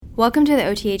Welcome to the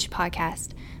OTH podcast.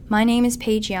 My name is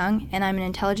Paige Young, and I'm an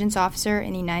intelligence officer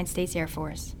in the United States Air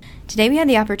Force. Today we had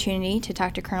the opportunity to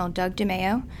talk to Col Doug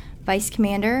DeMaio, Vice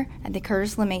Commander at the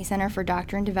Lemay Center for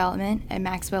Doctrine Development at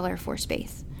Maxwell Air Force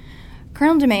Base.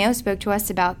 Col DeMaio spoke to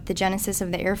us about the genesis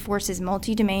of the Air Force's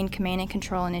multi-domain command and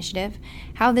control initiative,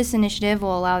 how this initiative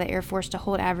will allow the Air Force to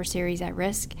hold adversaries at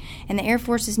risk, and the Air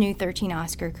Force's new 13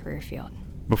 Oscar career field.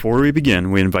 Before we begin,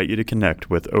 we invite you to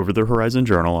connect with Over the Horizon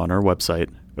Journal on our website,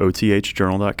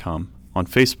 othjournal.com, on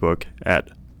Facebook at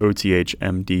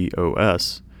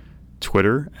OTHMDOS,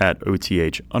 Twitter at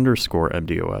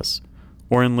OTH_MDOS,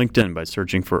 or in LinkedIn by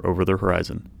searching for Over the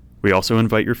Horizon. We also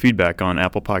invite your feedback on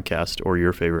Apple Podcast or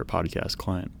your favorite podcast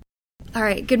client. All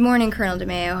right. Good morning, Col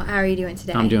DeMaio. How are you doing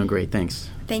today? I'm doing great. Thanks.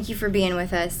 Thank you for being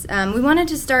with us. We wanted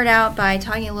to start out by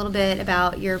talking a little bit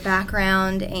about your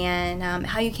background and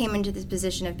how you came into this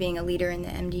position of being a leader in the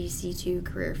MDC2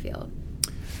 career field.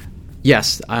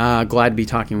 Yes, glad to be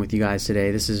talking with you guys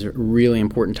today. This is a really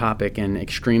important topic and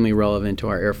extremely relevant to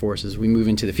our Air Force as we move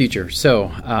into the future. So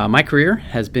my career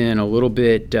has been a little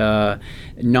bit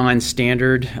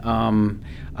non-standard.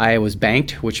 I was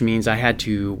banked, which means I had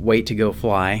to wait to go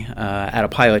fly at a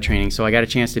pilot training. So I got a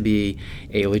chance to be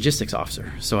a logistics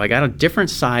officer. So I got a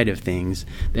different side of things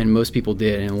than most people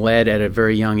did and led at a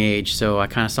very young age. So I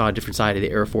kind of saw a different side of the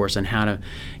Air Force and how to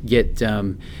get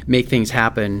make things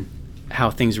happen, how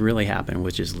things really happen,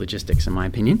 which is logistics, in my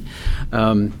opinion.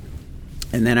 And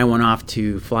then I went off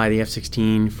to fly the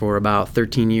F-16 for about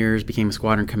 13 years, became a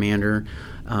squadron commander.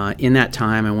 In that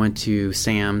time, I went to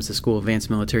SAMS, the School of Advanced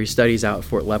Military Studies out at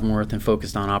Fort Leavenworth, and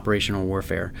focused on operational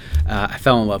warfare. I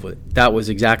fell in love with it. That was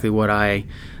exactly what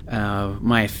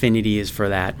my affinity is for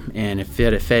that, and it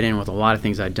fed in with a lot of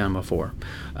things I'd done before.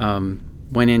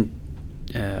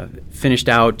 Finished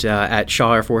out at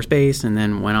Shaw Air Force Base, and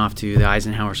then went off to the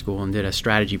Eisenhower School and did a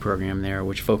strategy program there,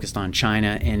 which focused on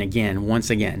China. And once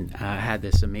again, I had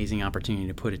this amazing opportunity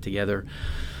to put it together.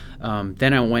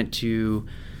 Then I went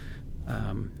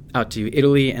out to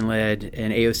Italy and led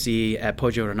an AOC at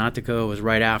Poggio Renautico. It was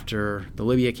right after the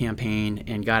Libya campaign,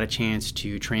 and got a chance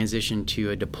to transition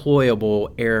to a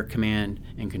deployable air command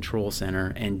and control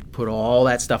center and put all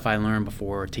that stuff I learned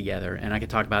before together. And I could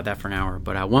talk about that for an hour,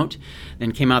 but I won't.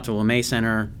 Then came out to Lemay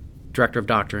Center, Director of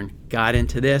Doctrine, got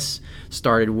into this,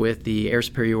 started with the air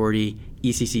superiority,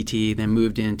 ECCT, then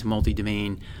moved into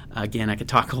multi-domain. Again, I could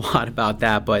talk a lot about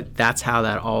that, but that's how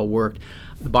that all worked.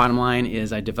 The bottom line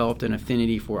is I developed an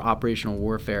affinity for operational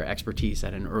warfare expertise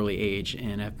at an early age,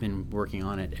 and I've been working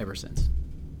on it ever since.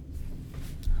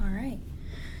 All right.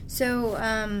 So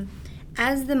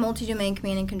as the multi-domain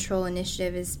command and control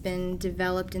initiative has been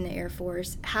developed in the Air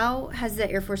Force, how has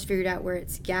the Air Force figured out where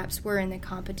its gaps were in the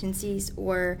competencies,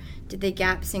 or did the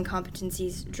gaps in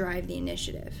competencies drive the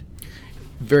initiative?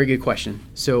 Very good question.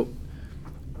 So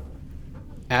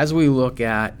as we look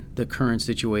at the current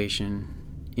situation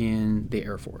in the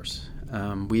Air Force,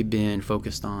 we've been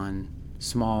focused on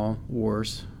small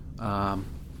wars,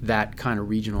 that kind of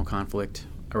regional conflict,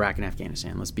 Iraq and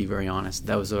Afghanistan. Let's be very honest.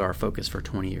 That was our focus for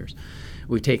 20 years.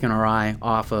 We've taken our eye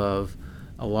off of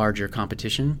a larger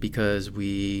competition because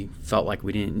we felt like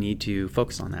we didn't need to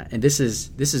focus on that. And this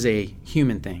is a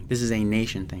human thing. This is a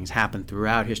nation thing. It's happened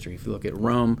throughout history. If you look at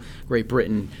Rome, Great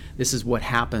Britain, this is what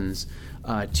happens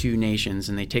to nations,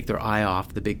 and they take their eye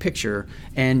off the big picture.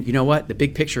 And you know what? The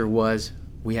big picture was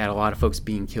we had a lot of folks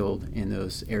being killed in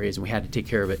those areas, and we had to take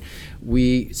care of it.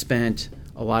 We spent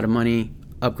a lot of money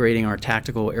upgrading our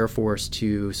tactical Air Force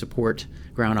to support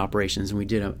ground operations, and we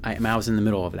did. I was in the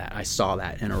middle of that. I saw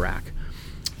that in Iraq.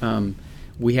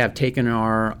 We have taken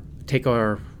our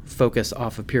focus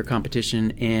off of peer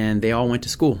competition, and they all went to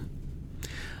school.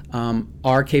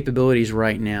 Our capabilities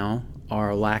right now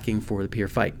are lacking for the peer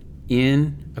fight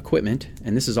in equipment,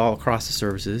 and this is all across the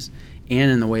services,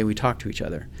 and in the way we talk to each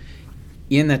other.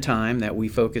 In the time that we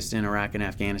focused in Iraq and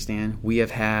Afghanistan, we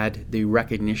have had the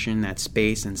recognition that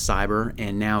space and cyber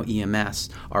and now EMS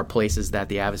are places that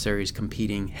the adversary is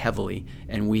competing heavily,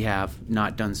 and we have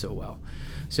not done so well.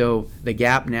 So the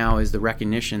gap now is the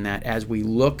recognition that as we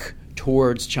look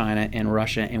towards China and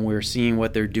Russia and we're seeing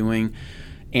what they're doing,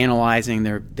 analyzing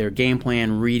their game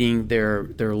plan, reading their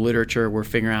literature, we're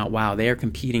figuring out, wow, they are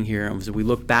competing here. And as we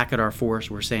look back at our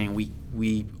force, we're saying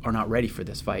we are not ready for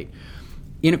this fight.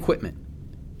 In equipment,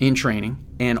 in training,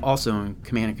 and also in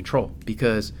command and control,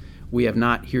 because we have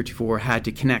not heretofore had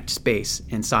to connect space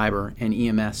and cyber and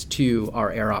EMS to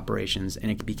our air operations, and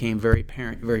it became very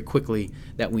apparent very quickly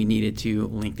that we needed to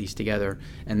link these together,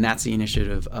 and that's the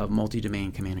initiative of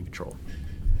multi-domain command and control.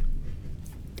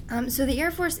 So the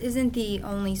Air Force isn't the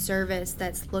only service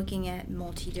that's looking at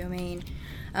multi-domain.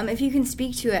 If you can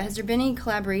speak to it, has there been any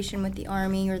collaboration with the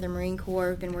Army or the Marine Corps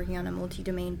who've been working on a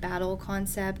multi-domain battle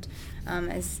concept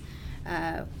as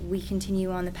we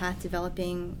continue on the path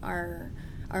developing our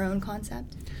own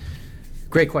concept?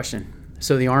 Great question.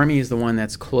 So the Army is the one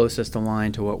that's closest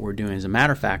aligned to what we're doing. As a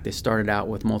matter of fact, they started out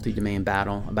with multi-domain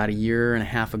battle about a year and a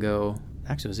half ago.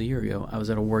 Actually, it was a year ago. I was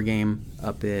at a war game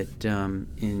up at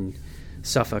in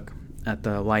Suffolk at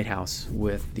the Lighthouse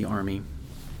with the Army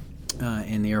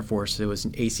and the Air Force. It was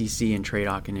an ACC and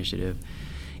TRADOC initiative.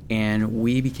 And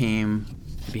it became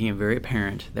very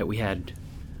apparent that we had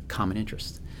common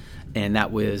interests. And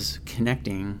that was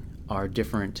connecting our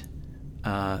different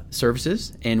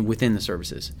services and within the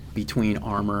services between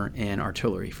armor and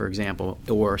artillery, for example,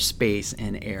 or space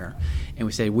and air. And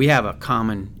we said, we have a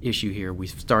common issue here. We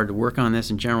started to work on this,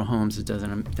 and General Holmes has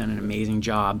done an amazing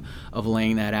job of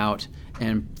laying that out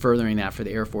and furthering that for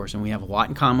the Air Force. And we have a lot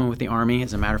in common with the Army.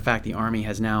 As a matter of fact, the Army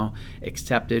has now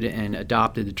accepted and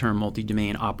adopted the term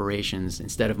multi-domain operations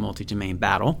instead of multi-domain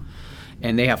battle.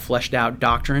 And they have fleshed out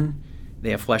doctrine, they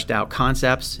have fleshed out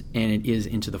concepts, and it is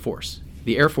into the force.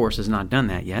 The Air Force has not done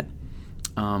that yet.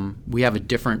 We have a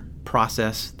different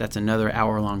process. That's another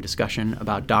hour-long discussion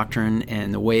about doctrine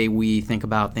and the way we think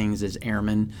about things as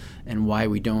airmen and why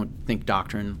we don't think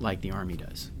doctrine like the Army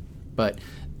does. But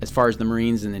as far as the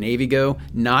Marines and the Navy go,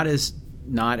 not as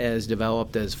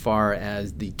developed as far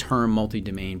as the term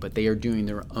multi-domain, but they are doing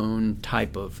their own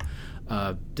type of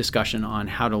discussion on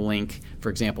how to link, for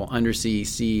example, undersea,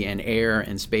 sea, and air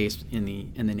and space in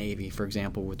the Navy, for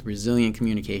example, with resilient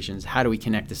communications. How do we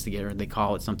connect this together? They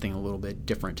call it something a little bit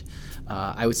different.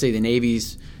 I would say the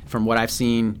Navy's, from what I've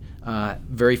seen,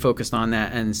 very focused on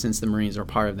that, and since the Marines are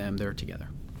part of them, they're together.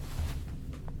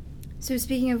 So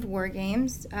speaking of war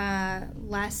games,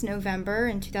 last November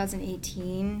in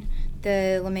 2018,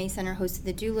 the Lemay Center hosted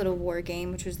the Doolittle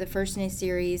Wargame, which was the first in a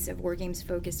series of war games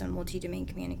focused on multi-domain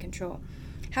command and control.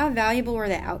 How valuable were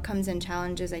the outcomes and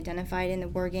challenges identified in the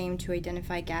wargame to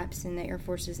identify gaps in the Air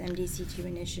Force's MDC-2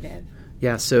 initiative?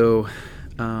 Yeah, so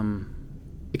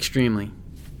extremely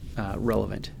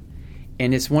relevant.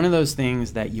 And it's one of those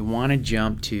things that you want to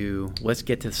jump to, let's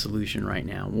get to the solution right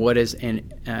now. What is, and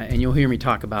you'll hear me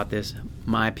talk about this,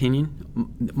 my opinion,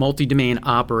 multi-domain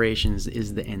operations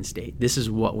is the end state. This is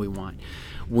what we want.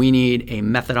 We need a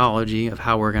methodology of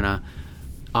how we're going to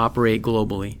operate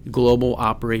globally, global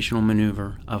operational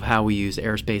maneuver of how we use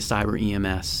airspace, cyber,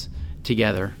 EMS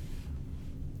together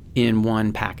in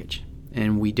one package.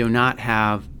 And we do not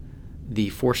have the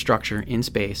force structure in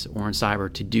space or in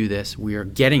cyber to do this. We are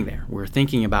getting there. We're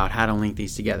thinking about how to link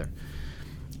these together.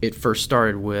 It first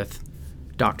started with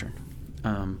doctrine.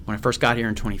 When I first got here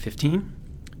in 2015,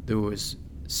 there was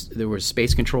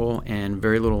space control and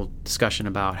very little discussion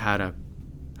about how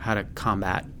to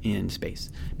combat in space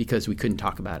because we couldn't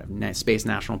talk about it. Space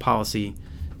national policy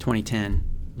 2010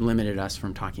 limited us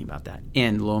from talking about that.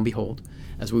 And lo and behold,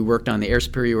 as we worked on the air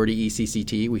superiority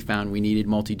ECCT, we found we needed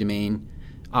multi-domain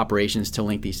operations to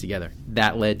link these together.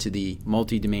 That led to the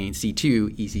multi-domain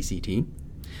C2 ECCT.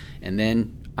 And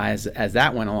then as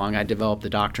that went along, I developed the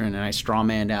doctrine and I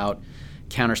strawmanned out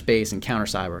counter space and counter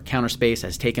cyber. Counter space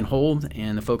has taken hold,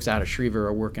 and the folks out of Shriever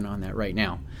are working on that right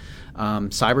now.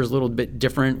 Cyber is a little bit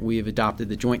different. We've adopted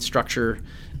the joint structure,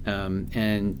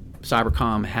 and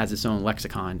Cybercom has its own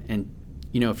lexicon. And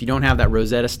if you don't have that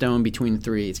Rosetta Stone between the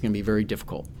three, it's going to be very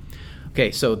difficult.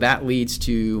 Okay, so that leads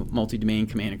to multi-domain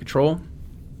command and control.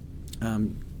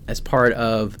 As part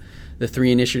of the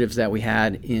three initiatives that we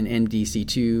had in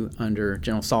MDC2 under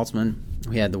General Saltzman,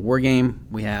 we had the war game,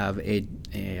 we have a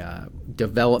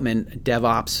development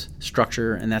DevOps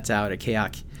structure, and that's out at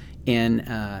KAOC and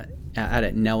out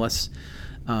at Nellis,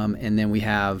 and then we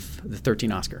have the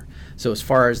 13 Oscar. So as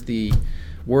far as the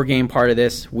war game part of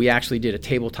this, we actually did a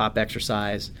tabletop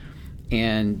exercise,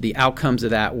 and the outcomes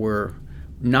of that were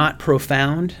not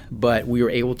profound, but we were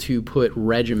able to put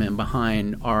regimen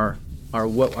behind our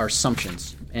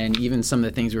assumptions and even some of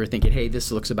the things we were thinking, hey,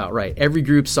 this looks about right. Every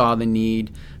group saw the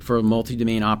need for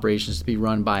multi-domain operations to be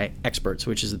run by experts,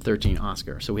 which is the 13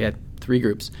 Oscar. So we had three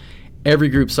groups. Every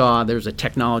group saw there's a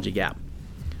technology gap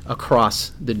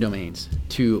across the domains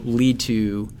to lead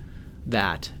to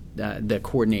that, the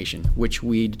coordination, which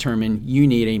we determined you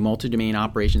need a multi-domain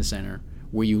operations center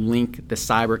where you link the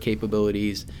cyber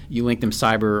capabilities, you link them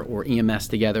cyber or EMS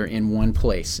together in one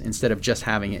place instead of just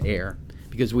having it air.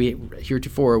 Because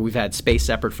heretofore we've had space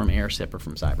separate from air, separate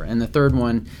from cyber. And the third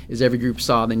one is every group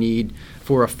saw the need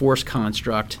for a force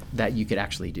construct that you could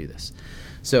actually do this.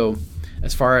 So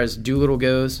as far as Doolittle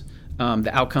goes,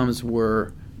 the outcomes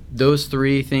were those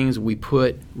three things. We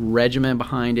put regimen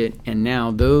behind it, and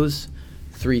now those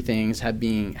three things are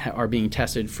being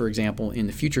tested, for example, in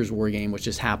the Futures Wargame, which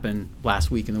just happened last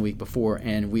week and the week before,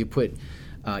 and we put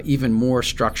even more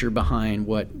structure behind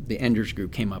what the Enders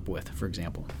Group came up with, for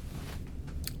example.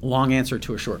 Long answer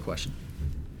to a short question.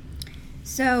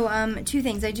 So, two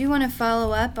things. I do want to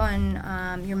follow up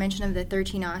on your mention of the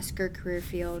 13 Oscar career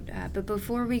field, but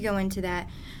before we go into that,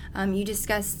 you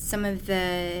discussed some of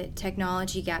the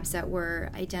technology gaps that were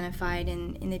identified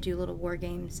in the Doolittle War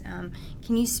Games.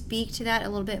 Can you speak to that a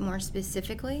little bit more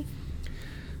specifically?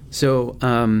 So,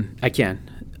 I can.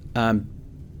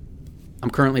 I'm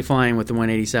currently flying with the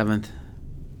 187th,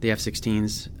 the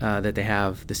F-16s that they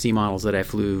have, the C models that I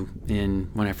flew in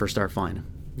when I first started flying them.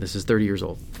 This is 30 years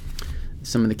old.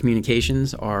 Some of the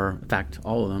communications are, in fact,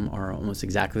 all of them are almost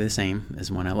exactly the same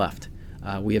as when I left.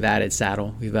 We have added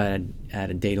saddle, we've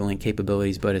added data link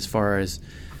capabilities, but as far as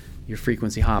your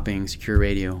frequency hopping, secure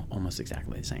radio, almost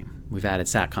exactly the same. We've added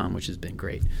SATCOM, which has been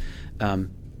great.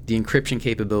 The encryption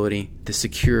capability,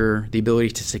 the ability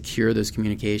to secure those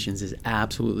communications is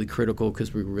absolutely critical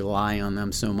because we rely on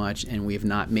them so much, and we have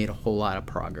not made a whole lot of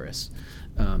progress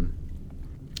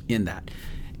in that.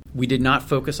 We did not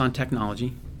focus on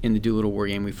technology in the Doolittle War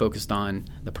Game. We focused on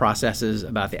the processes,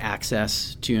 about the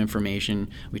access to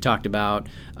information. We talked about,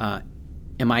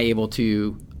 am I able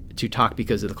to talk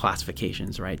because of the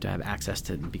classifications, right, to have access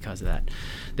to because of that.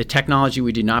 The technology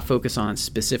we did not focus on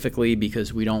specifically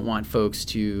because we don't want folks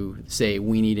to say,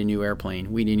 we need a new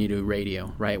airplane, we need a new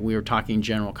radio, right? We were talking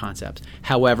general concepts.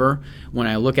 However, when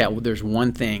I look at, there's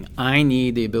one thing, I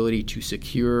need the ability to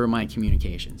secure my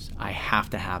communications. I have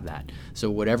to have that.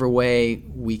 So whatever way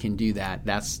we can do that,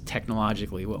 that's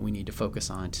technologically what we need to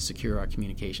focus on to secure our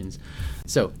communications.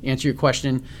 So, answer your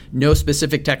question, no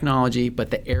specific technology, but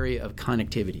the area of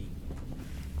connectivity.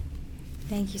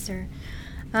 Thank you, sir.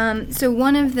 So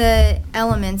one of the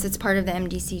elements that's part of the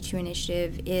MDC2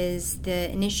 initiative is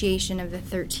the initiation of the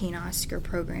 13 Oscar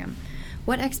program.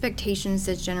 What expectations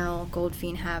does General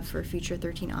Goldfein have for future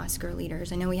 13 Oscar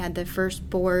leaders? I know we had the first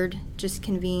board just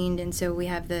convened, and so we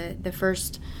have the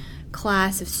first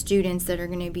class of students that are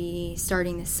going to be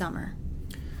starting this summer.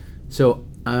 So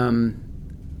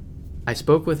I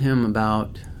spoke with him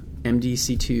about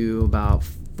MDC2 about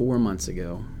 4 months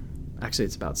ago. Actually,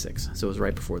 it's about 6, so it was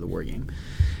right before the war game.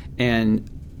 And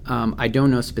I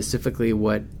don't know specifically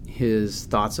what his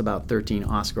thoughts about 13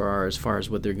 Oscar are as far as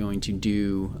what they're going to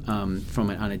do on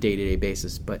a day-to-day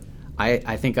basis, but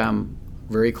I think I'm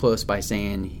very close by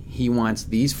saying he wants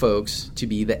these folks to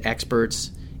be the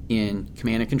experts in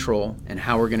command and control and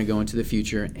how we're going to go into the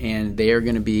future, and they are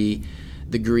going to be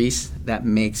the grease that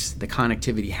makes the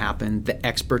connectivity happen, the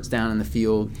experts down in the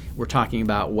field. We're talking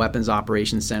about weapons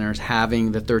operations centers,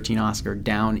 having the 13 Oscar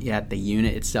down at the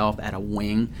unit itself at a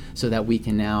wing so that we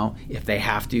can now, if they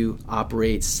have to,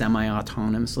 operate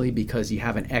semi-autonomously because you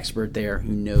have an expert there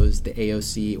who knows the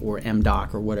AOC or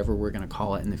MDOC or whatever we're going to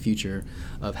call it in the future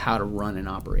of how to run an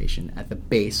operation at the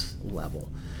base level.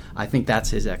 I think that's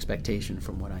his expectation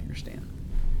from what I understand.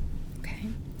 Okay.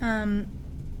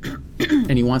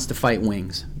 And he wants to fight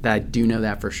wings. I do know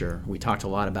that for sure. We talked a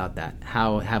lot about that.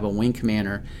 How have a wing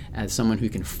commander as someone who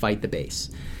can fight the base.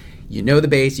 You know the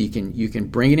base, you can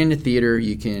bring it into theater,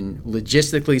 you can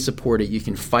logistically support it, you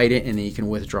can fight it, and then you can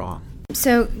withdraw.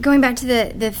 So going back to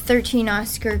the 13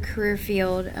 Oscar career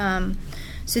field,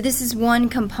 so this is one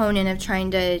component of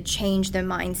trying to change the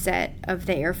mindset of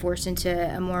the Air Force into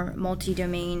a more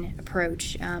multi-domain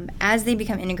approach. As they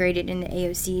become integrated in the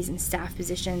AOCs and staff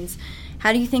positions,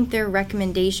 how do you think their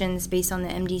recommendations based on the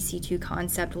MDC2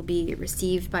 concept will be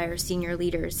received by our senior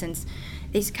leaders, since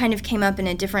they kind of came up in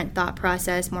a different thought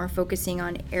process, more focusing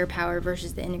on air power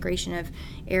versus the integration of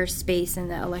airspace and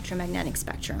the electromagnetic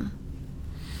spectrum?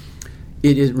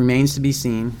 It remains to be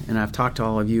seen, and I've talked to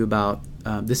all of you about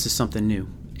this is something new,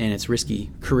 and it's risky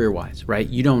career-wise, right?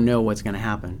 You don't know what's going to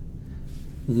happen.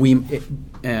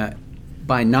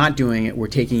 By not doing it, we're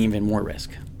taking even more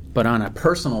risk. But on a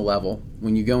personal level,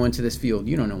 when you go into this field,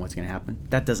 you don't know what's going to happen.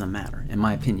 That doesn't matter, in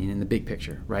my opinion, in the big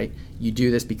picture, right? You do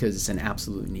this because it's an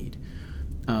absolute need.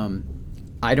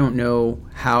 I don't know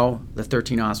how the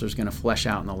 13 Oscar is going to flesh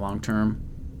out in the long term,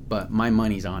 but my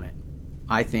money's on it.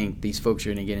 I think these folks are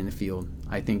going to get in the field.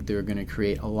 I think they're going to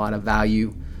create a lot of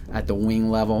value at the wing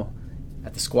level,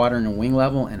 at the squadron and wing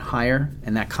level and higher,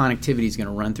 and that connectivity is going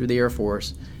to run through the Air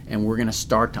Force, and we're going to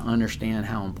start to understand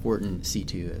how important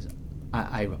C2 is.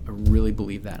 I really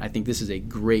believe that. I think this is a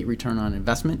great return on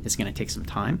investment. It's going to take some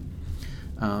time,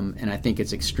 and I think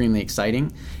it's extremely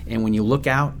exciting. And when you look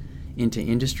out into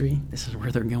industry, this is where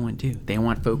they're going to. They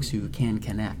want folks who can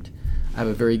connect. I have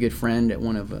a very good friend at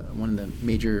one of the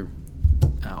major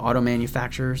auto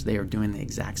manufacturers. They are doing the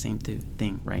exact same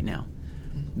thing right now.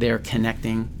 They are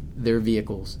connecting their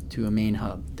vehicles to a main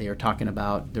hub. They are talking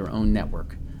about their own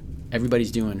network.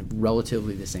 Everybody's doing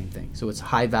relatively the same thing. So it's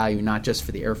high value, not just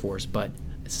for the Air Force, but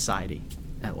society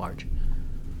at large.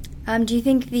 Do you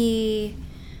think the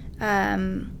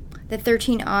 13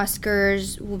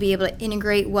 Oscars will be able to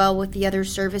integrate well with the other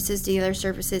services? Do the other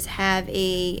services have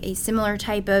a similar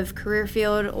type of career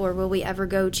field, or will we ever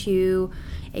go to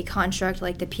a construct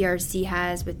like the PRC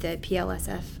has with the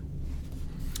PLSF?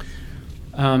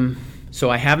 So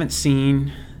I haven't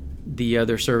seen the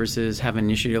other services have an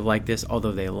initiative like this,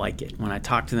 although they like it. When I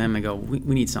talk to them, I go, we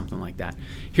need something like that.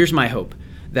 Here's my hope,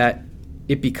 that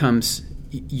it becomes,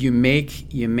 you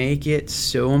make it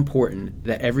so important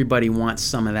that everybody wants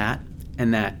some of that,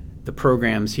 and that the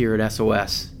programs here at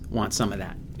SOS want some of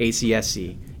that.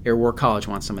 ACSC, Air War College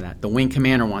wants some of that. The wing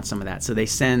commander wants some of that. So they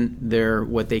send their,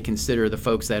 what they consider the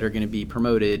folks that are going to be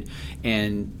promoted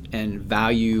and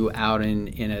value out in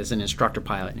as an instructor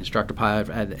pilot at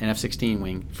the NF-16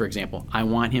 wing, for example. I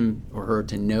want him or her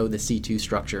to know the C2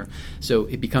 structure, so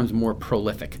it becomes more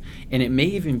prolific. And it may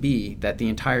even be that the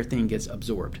entire thing gets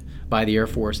absorbed by the Air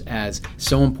Force as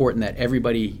so important that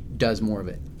everybody does more of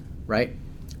it, right?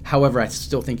 However, I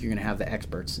still think you're going to have the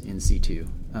experts in C2.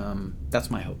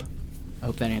 That's my hope. I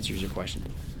hope that answers your question.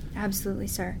 Absolutely,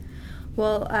 sir.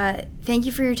 Well, thank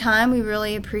you for your time. We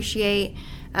really appreciate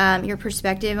your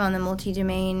perspective on the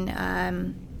multi-domain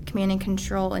command and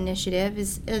control initiative.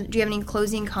 Do you have any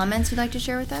closing comments you'd like to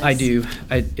share with us? I do.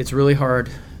 It's really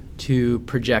hard to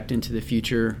project into the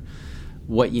future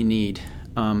what you need.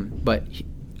 But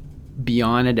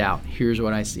beyond a doubt, here's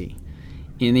what I see.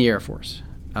 In the Air Force,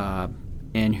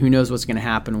 and who knows what's going to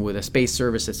happen with a space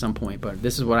service at some point, but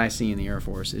this is what I see in the Air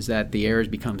Force, is that the air has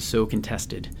become so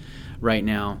contested right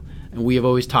now. And we have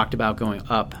always talked about going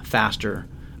up faster,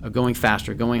 going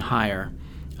higher,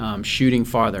 shooting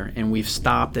farther, and we've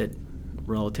stopped at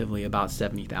relatively about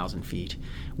 70,000 feet.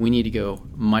 We need to go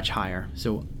much higher.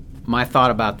 So my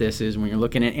thought about this is, when you're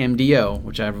looking at MDO,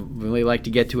 which I'd really like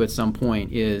to get to at some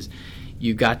point, is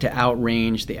you got to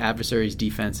outrange the adversary's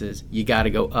defenses. You got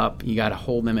to go up. You got to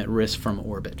hold them at risk from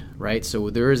orbit, right? So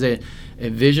there is a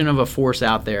vision of a force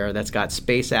out there that's got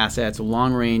space assets,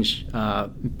 long-range,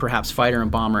 perhaps fighter and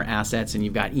bomber assets, and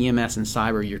you've got EMS and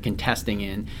cyber you're contesting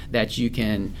in, that you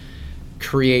can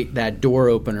create that door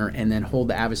opener and then hold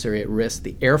the adversary at risk.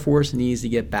 The Air Force needs to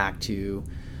get back to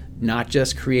not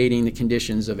just creating the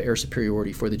conditions of air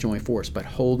superiority for the joint force, but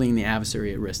holding the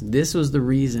adversary at risk. This was the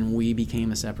reason we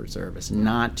became a separate service,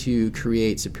 not to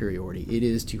create superiority. It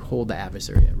is to hold the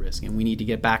adversary at risk, and we need to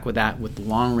get back with that with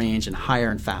long range and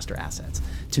higher and faster assets.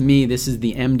 To me, this is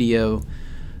the MDO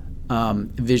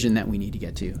vision that we need to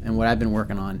get to, and what I've been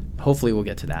working on. Hopefully we'll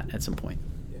get to that at some point.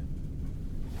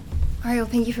 All right, well,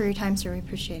 thank you for your time, sir. We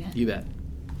appreciate it. You bet.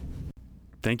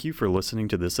 Thank you for listening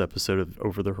to this episode of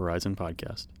Over the Horizon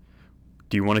podcast.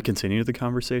 Do you want to continue the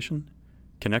conversation?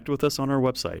 Connect with us on our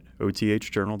website,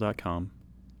 othjournal.com,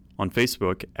 on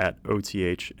Facebook at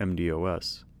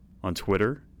OTHMDOS, on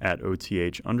Twitter at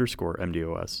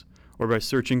OTH_MDOS, or by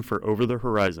searching for Over the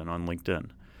Horizon on LinkedIn.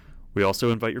 We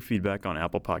also invite your feedback on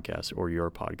Apple Podcasts or your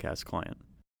podcast client.